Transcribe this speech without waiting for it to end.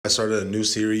started a new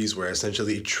series where I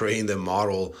essentially trained a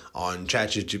model on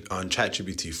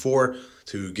ChatGPT 4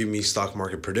 to give me stock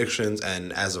market predictions,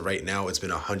 and as of right now, it's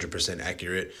been 100%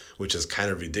 accurate, which is kind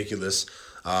of ridiculous.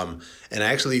 And I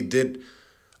actually did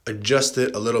adjust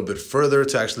it a little bit further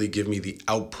to actually give me the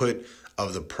output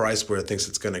of the price where it thinks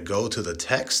it's going to go to the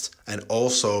text, and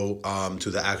also to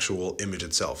the actual image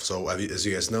itself. So as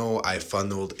you guys know, I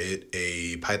funneled it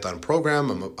a Python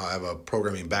program. I have a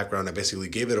programming background. I basically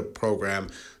gave it a program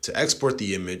to export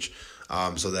the image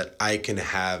so that I can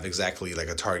have exactly like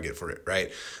a target for it,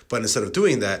 right? But instead of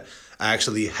doing that, I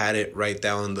actually had it write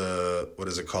down the, what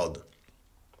is it called?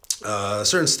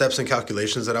 Certain steps and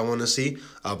calculations that I want to see,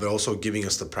 but also giving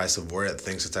us the price of where it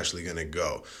thinks it's actually going to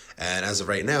go. And as of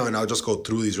right now, and I'll just go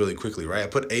through these really quickly, right? I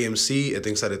put AMC, it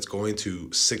thinks that it's going to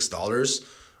 $6,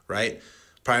 right?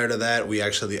 Prior to that, I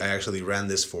actually ran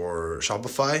this for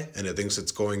Shopify, and it thinks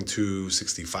it's going to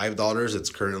 $65. It's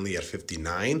currently at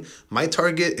 $59. My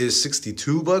target is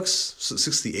 $62,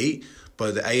 68,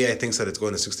 but the AI thinks that it's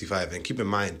going to 65. And keep in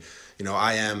mind,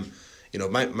 I am,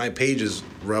 my page is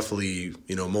roughly,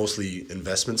 mostly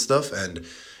investment stuff. And,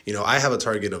 I have a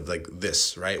target of like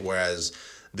this, right? Whereas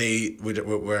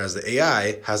the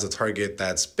AI has a target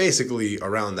that's basically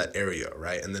around that area,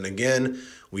 right? And then again,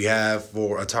 we have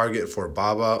for a target for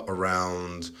Baba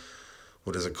around,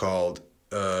 what is it called?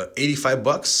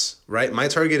 $85, right? My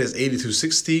target is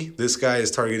 82.60. This guy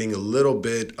is targeting a little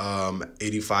bit,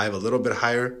 85, a little bit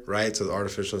higher, right? So the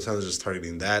artificial intelligence is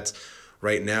targeting that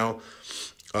right now.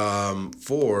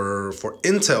 For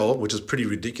Intel, which is pretty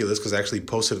ridiculous because I actually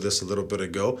posted this a little bit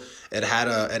ago, it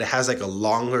has like a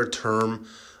longer term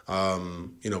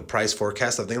price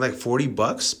forecast. I think like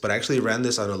 $40, but I actually ran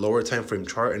this on a lower time frame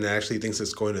chart, and it actually thinks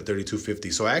it's going to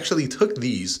 32.50. So I actually took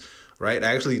these, right?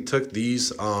 I actually took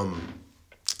these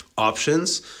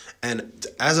options, and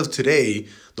as of today,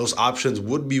 those options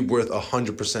would be worth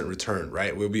 100% return, right?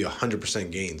 It would be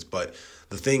 100% gains. But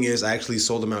the thing is, I actually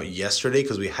sold them out yesterday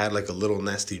because we had like a little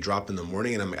nasty drop in the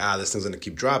morning, and I'm like, this thing's gonna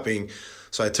keep dropping.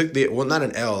 So I took not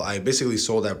an L, I basically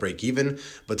sold at break even,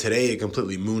 but today it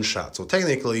completely moonshot. So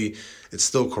technically, it's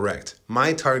still correct.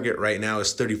 My target right now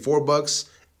is $34.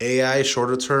 AI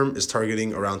shorter term is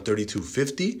targeting around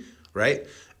 $32.50, right?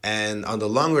 And on the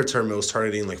longer term, it was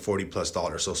targeting like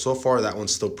 $40+. So far, that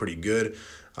one's still pretty good.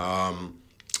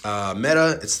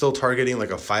 Meta, it's still targeting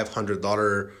like a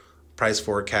 $500 price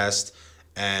forecast.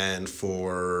 And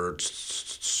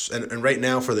right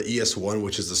now for the ES1,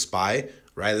 which is the SPY,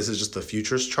 right? This is just the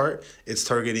futures chart. It's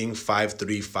targeting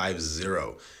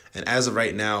 5350. And as of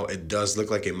right now, it does look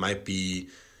like it might be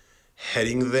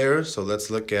heading there. So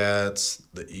let's look at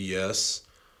the ES.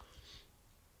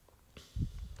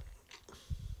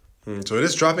 So it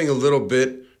is dropping a little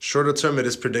bit. Shorter term, it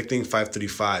is predicting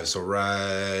 535. So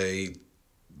right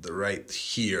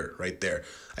here, right there.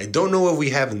 I don't know if we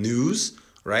have news,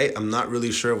 right? I'm not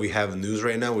really sure if we have news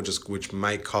right now, which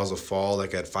might cause a fall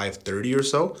like at 530 or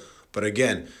so. But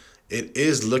again, it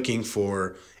is looking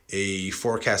for a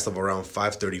forecast of around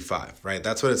 535, right?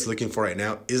 That's what it's looking for right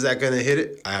now. Is that going to hit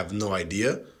it? I have no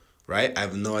idea, right? I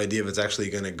have no idea if it's actually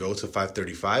going to go to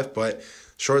 535, but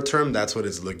short term, that's what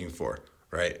it's looking for,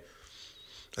 right?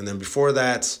 And then before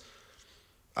that,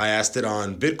 I asked it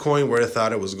on Bitcoin where it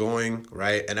thought it was going,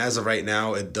 right? And as of right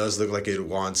now, it does look like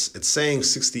it's saying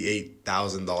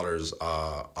 $68,000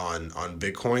 on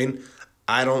Bitcoin.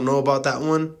 I don't know about that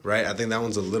one, right? I think that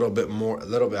one's a little bit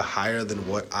higher than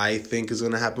what I think is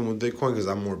going to happen with Bitcoin because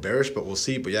I'm more bearish, but we'll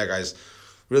see. But yeah, guys,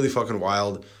 really fucking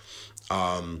wild.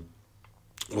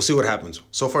 We'll see what happens.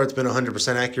 So far, it's been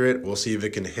 100% accurate. We'll see if it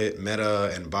can hit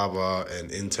Meta and Baba and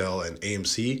Intel and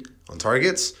AMC on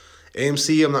targets.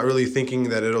 AMC, I'm not really thinking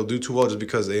that it'll do too well just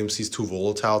because AMC is too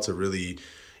volatile to really,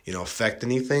 affect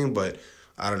anything. But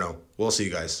I don't know. We'll see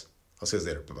you guys. I'll see you guys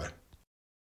later. Bye-bye.